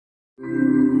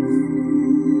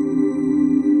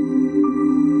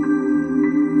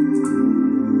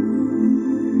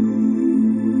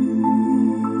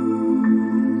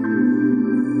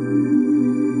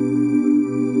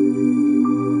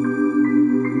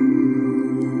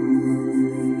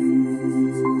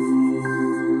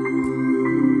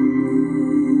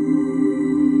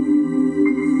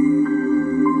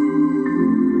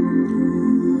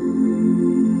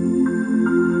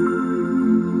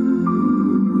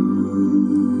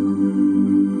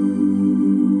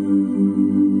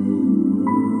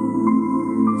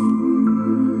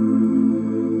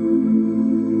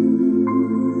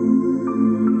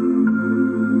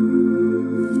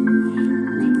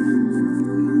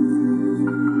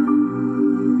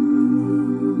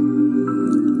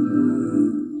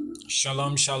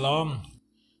Shalom, shalom.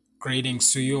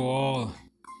 Greetings to you all.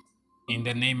 In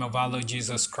the name of our Lord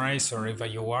Jesus Christ, wherever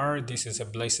you are, this is a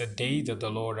blessed day that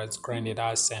the Lord has granted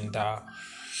us, and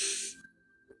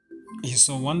He's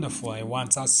so wonderful. He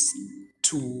wants us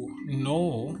to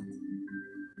know,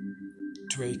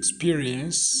 to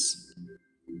experience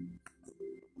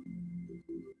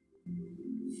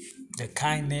the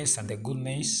kindness and the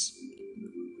goodness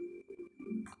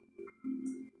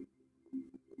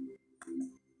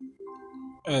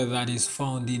that is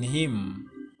found in Him.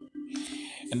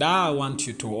 And I want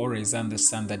you to always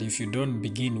understand that if you don't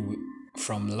begin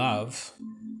from love,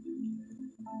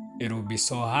 it will be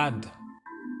so hard,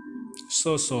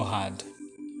 so hard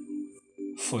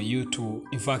for you to,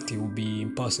 in fact, it will be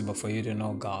impossible for you to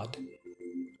know God.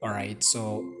 All right,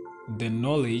 so the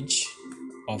knowledge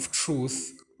of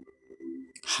truth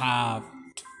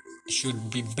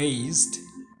should be based.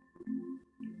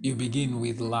 You begin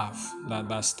with love.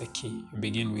 That's the key. You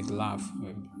begin with love.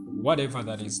 Whatever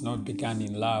that is not begun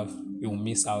in love, you'll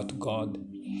miss out God.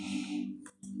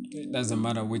 It doesn't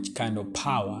matter which kind of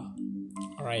power,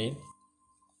 all right,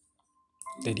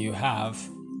 that you have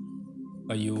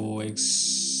or you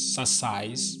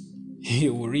exercise,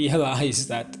 you will realize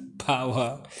that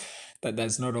power that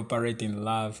does not operate in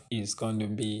love is going to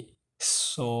be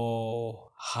so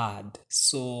hard,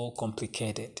 so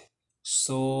complicated,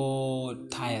 so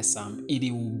tiresome.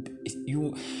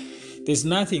 There's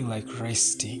nothing like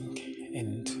resting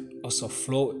and also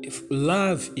flow. If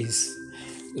love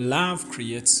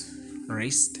creates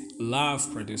rest,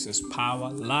 love produces power,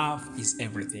 love is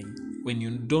everything. When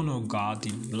you don't know God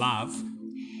in love,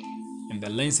 in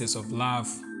the lenses of love,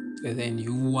 then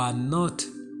you are not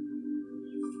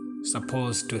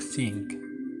supposed to think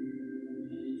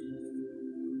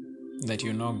that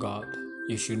you know God.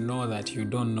 You should know that you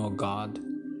don't know God,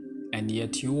 and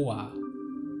yet you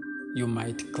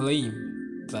might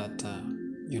claim that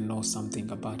you know something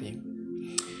about Him.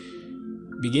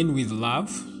 Begin with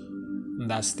love.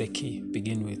 That's the key.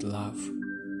 Begin with love.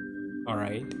 All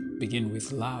right? Begin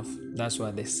with love. That's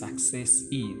where the success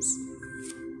is.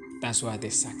 That's where the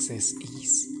success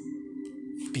is.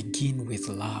 Begin with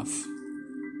love.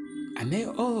 And then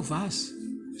all of us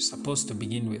are supposed to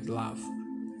begin with love.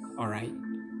 All right?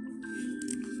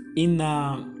 In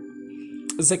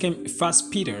 1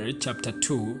 Peter chapter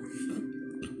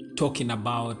 2, talking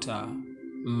about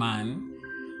man,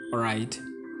 all right?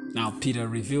 Now Peter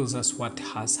reveals us what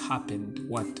has happened,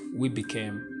 what we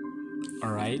became,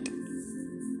 all right?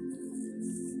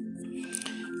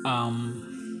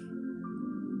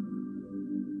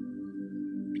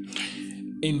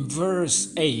 In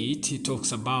verse 8, he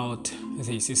talks about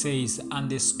this. He says, and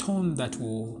the stone that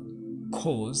will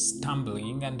cause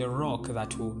stumbling and the rock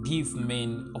that will give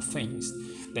men offense.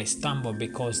 They stumble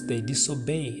because they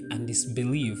disobey and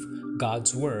disbelieve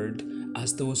God's word,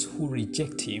 as those who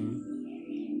reject Him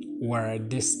were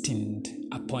destined,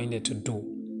 appointed to do.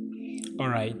 All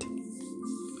right.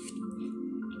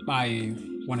 I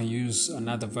want to use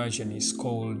another version. It's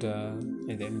called,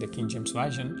 in the King James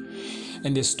Version,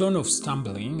 and the stone of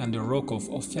stumbling and the rock of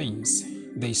offense,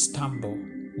 they stumble,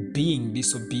 being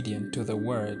disobedient to the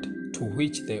word to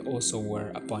which they also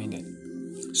were appointed.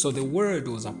 So the word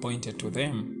was appointed to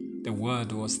them. The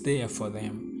word was there for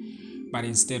them. But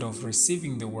instead of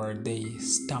receiving the word, they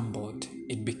stumbled.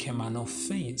 It became an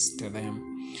offense to them.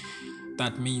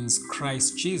 That means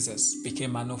Christ Jesus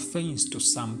became an offense to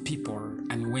some people.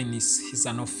 And when he's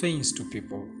an offense to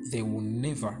people, they will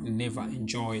never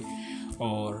enjoy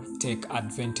or take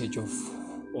advantage of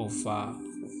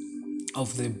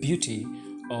the beauty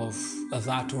of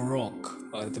that rock,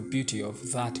 or the beauty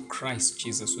of that Christ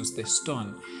Jesus was the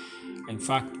stone. In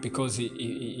fact, because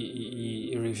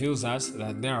he reveals us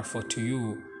that therefore to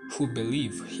you who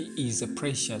believe, he is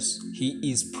precious,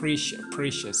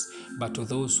 but to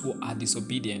those who are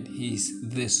disobedient, he is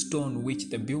the stone which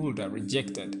the builder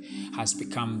rejected has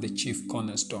become the chief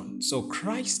cornerstone. So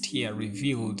Christ here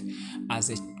revealed as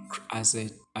a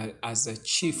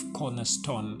chief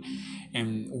cornerstone,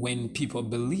 and when people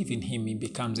believe in him, he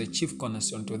becomes a chief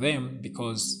cornerstone to them,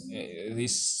 because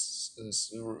this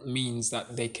means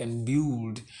that they can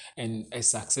build a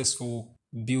successful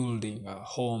building, a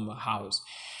home, a house.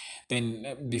 Then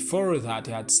before that,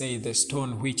 he had said the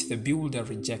stone which the builder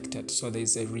rejected. So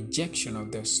there's a rejection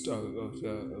of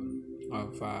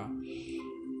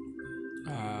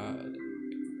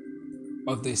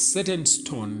the certain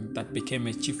stone that became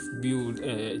a chief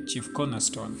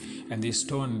cornerstone, and this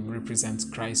stone represents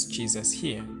Christ Jesus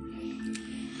here.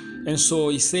 And so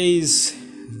he says,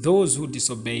 those who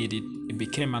disobeyed it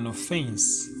became an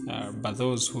offense, but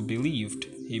those who believed,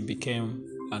 he became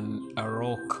a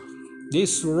rock.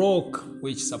 This rock,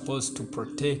 which is supposed to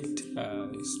protect,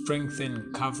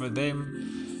 strengthen, cover them,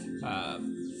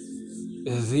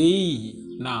 they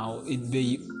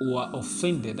were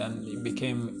offended, and it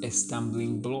became a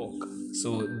stumbling block.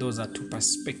 So those are two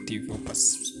perspectives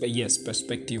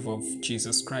of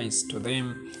Jesus Christ. To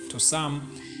them, to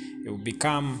some,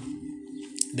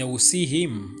 they will see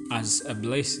him as a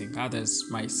blessing. Others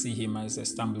might see him as a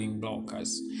stumbling block,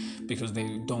 because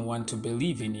they don't want to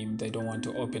believe in him. They don't want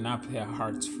to open up their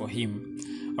hearts for him.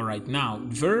 All right, now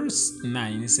verse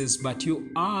 9 says, but you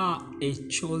are a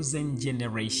chosen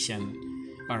generation.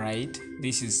 All right,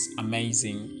 this is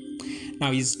amazing.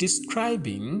 Now he's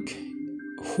describing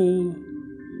who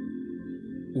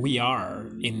we are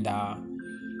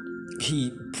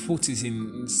he puts it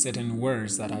in certain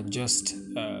words that are just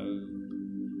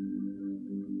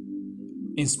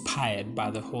inspired by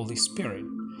the Holy Spirit.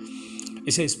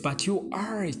 It says, but you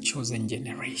are a chosen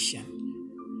generation.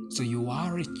 So you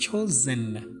are a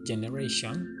chosen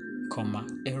generation,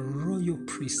 a royal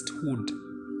priesthood.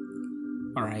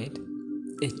 All right,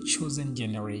 a chosen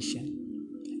generation,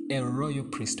 a royal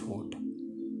priesthood.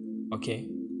 Okay,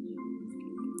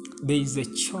 there is a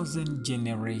chosen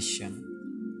generation,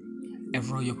 a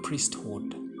royal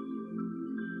priesthood.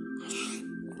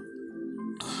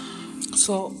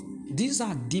 So these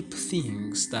are deep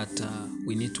things that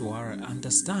we need to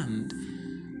understand,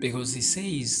 because he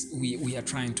says we are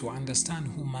trying to understand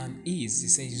who man is. He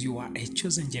says you are a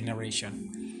chosen generation.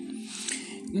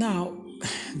 Now,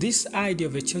 this idea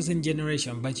of a chosen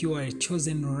generation, but you are a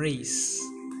chosen race.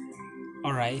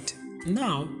 All right.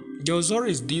 Now, there was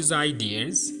always these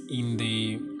ideas in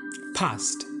the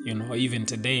past, even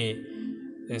today,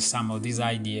 some of these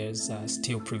ideas are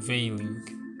still prevailing,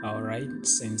 all right,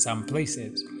 in some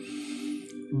places.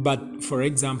 But for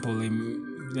example,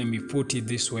 let me put it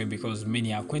this way, because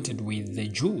many are acquainted with the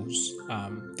Jews,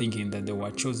 thinking that they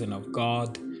were chosen of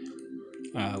God,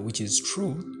 which is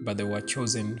true, but they were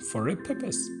chosen for a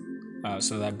purpose,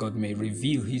 so that God may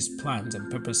reveal his plans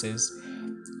and purposes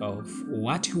of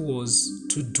what he was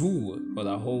to do for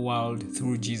the whole world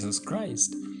through Jesus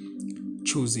Christ,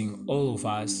 choosing all of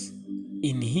us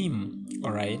in him.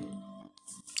 All right.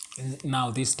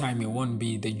 Now this time it won't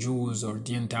be the Jews or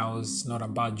Gentiles. It's not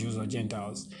about Jews or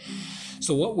Gentiles.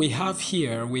 So what we have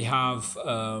here, we have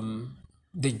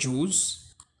the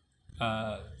Jews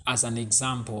as an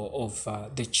example of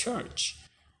the church,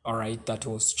 all right, that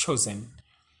was chosen.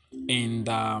 And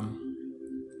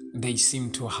they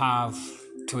seem to have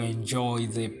to enjoy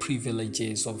the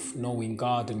privileges of knowing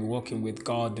God and walking with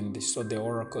God, and they saw the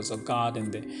oracles of God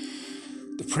and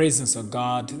the presence of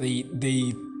God. They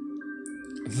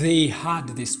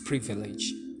had this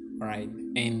privilege, right?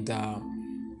 And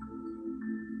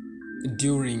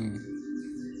during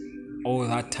all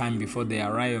that time before the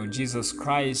arrival of Jesus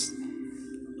Christ,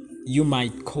 you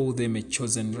might call them a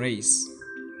chosen race.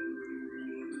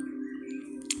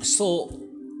 So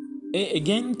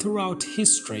again, throughout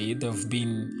history, there have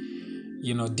been,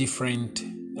 different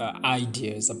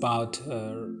ideas about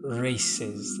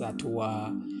races that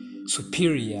were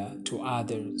superior to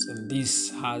others, and this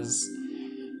has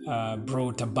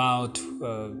brought about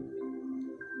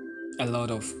a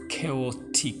lot of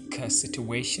chaotic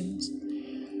situations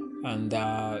and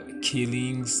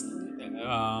killings.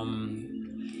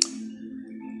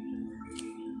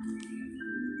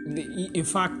 In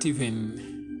fact, even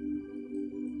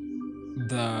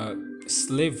the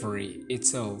slavery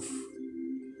itself,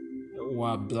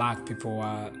 where black people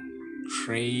were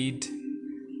traded,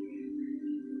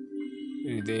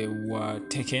 they were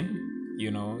taken,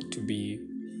 to be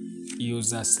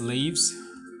used as slaves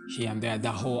here and there.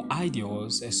 The whole idea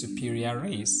was a superior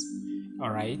race, all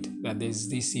right, that there's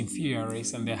this inferior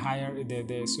race and the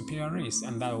superior race,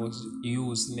 and that was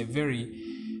used in a very,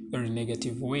 very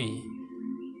negative way.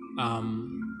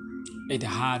 It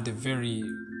had a very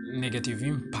negative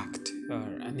impact,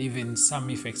 and even some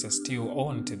effects are still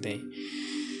on today.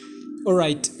 All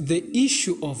right, the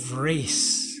issue of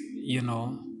race,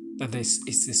 that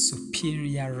it's a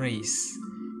superior race,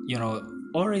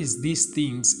 always these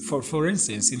things, for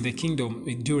instance, in the kingdom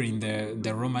during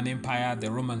the Roman Empire,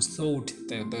 the Romans thought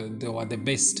they were the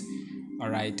best, all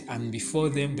right, and before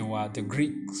them there were the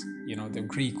Greeks, the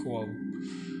Greek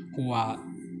who are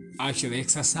actually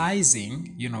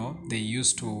exercising, they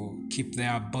used to keep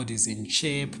their bodies in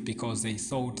shape because they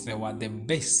thought they were the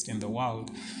best in the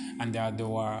world, and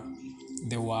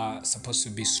they were supposed to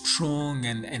be strong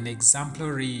and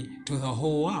exemplary to the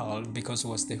whole world because it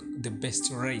was the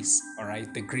best race, all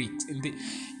right, the Greeks.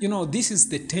 This is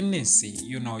the tendency,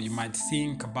 you might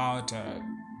think about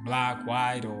black,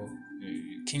 white, or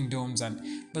kingdoms,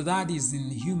 but that is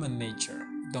in human nature,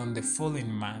 on the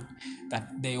fallen man,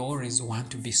 that they always want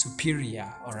to be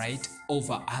superior, all right,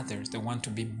 over others. They want to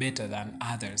be better than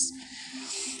others.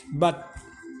 But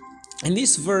in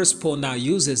this verse, Paul now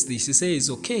uses this. He says,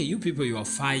 okay, you people, you are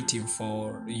fighting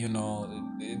for,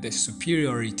 the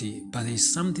superiority, but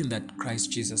there's something that Christ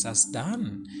Jesus has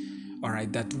done, all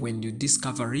right, that when you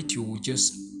discover it, you will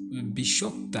just be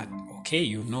shocked that, okay,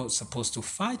 you're not supposed to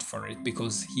fight for it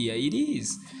because here it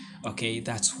is. Okay,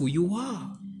 that's who you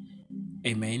are.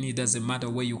 Amen. It doesn't matter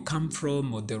where you come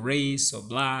from, or the race, or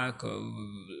black, or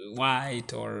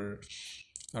white, or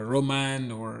a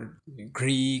Roman, or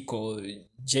Greek, or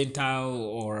Gentile,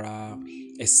 or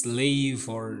a slave,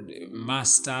 or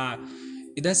master.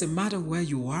 It doesn't matter where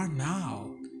you are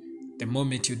now. The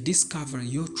moment you discover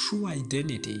your true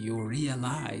identity, you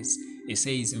realize, it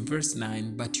says in verse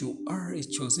 9, but you are a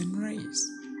chosen race.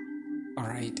 All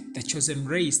right, the chosen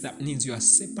race, that means you are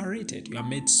separated, you are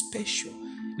made special.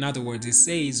 In other words, it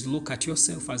says, look at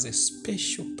yourself as a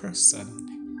special person.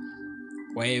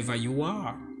 Wherever you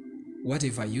are,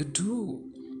 whatever you do,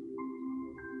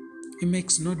 it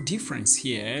makes no difference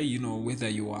here, whether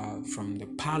you are from the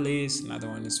palace, another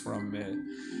one is from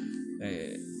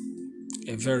a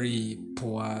very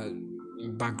poor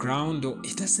background, or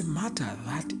it doesn't matter.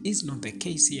 That is not the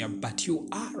case here, but you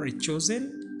are a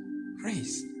chosen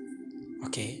race.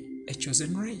 Okay, a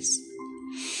chosen race.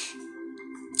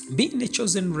 Being a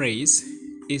chosen race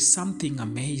is something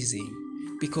amazing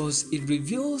because it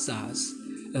reveals us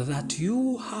that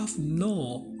you have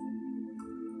no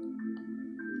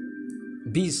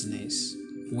business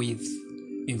with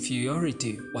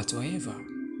inferiority whatsoever.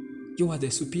 You are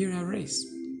the superior race.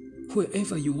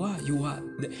 Whoever you are,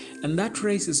 and that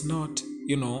race is not,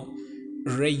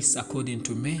 race according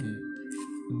to men.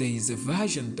 There is a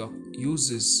version that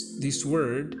uses this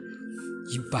word,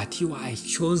 but you are a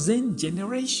chosen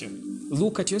generation.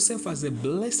 Look at yourself as a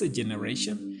blessed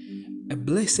generation, a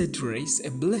blessed race,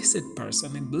 a blessed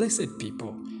person, a blessed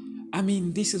people. I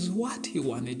mean, this is what he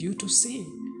wanted you to see.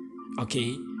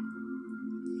 Okay?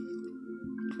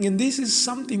 And this is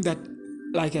something that,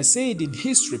 like I said, in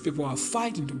history, people are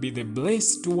fighting to be the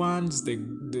blessed ones, the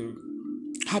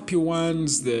happy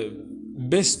ones, the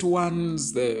best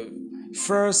ones, the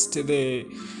first, the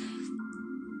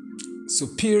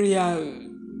superior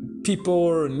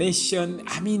people, nation.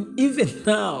 I mean, even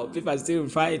now, people are still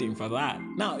fighting for that.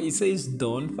 Now, it says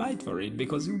don't fight for it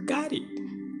because you've got it.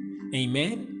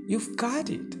 Amen? You've got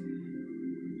it.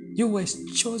 You were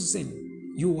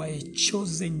chosen. You were a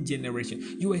chosen generation.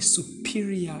 You were a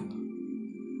superior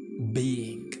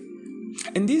being.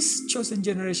 And this chosen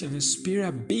generation, a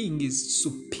superior being, is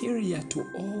superior to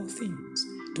all things,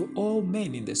 to all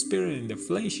men in the spirit and in the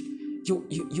flesh.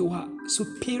 You are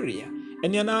superior.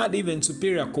 And you're not even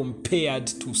superior compared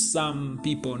to some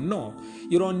people. No,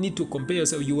 you don't need to compare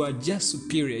yourself. You are just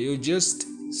superior. You're just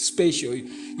special.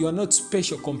 You are not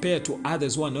special compared to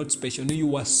others who are not special. No,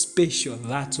 you are special.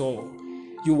 That's all.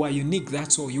 You are unique.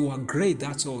 That's all. You are great.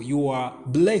 That's all. You are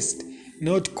blessed.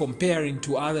 Not comparing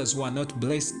to others who are not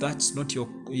blessed. That's not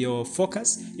your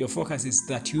focus. Your focus is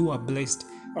that you are blessed.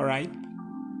 All right?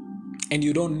 And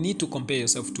you don't need to compare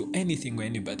yourself to anything or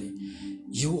anybody.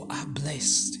 You are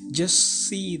blessed. Just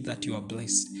see that you are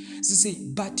blessed. So say,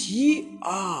 but ye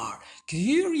are. Can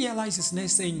you realize it's not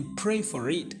saying pray for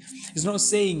it? It's not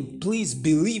saying please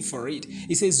believe for it.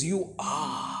 It says you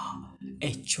are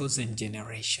a chosen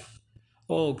generation.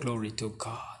 Oh, glory to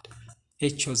God. A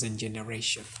chosen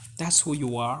generation. That's who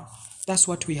you are. That's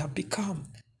what we have become.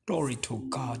 Glory to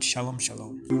God. Shalom,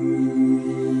 shalom.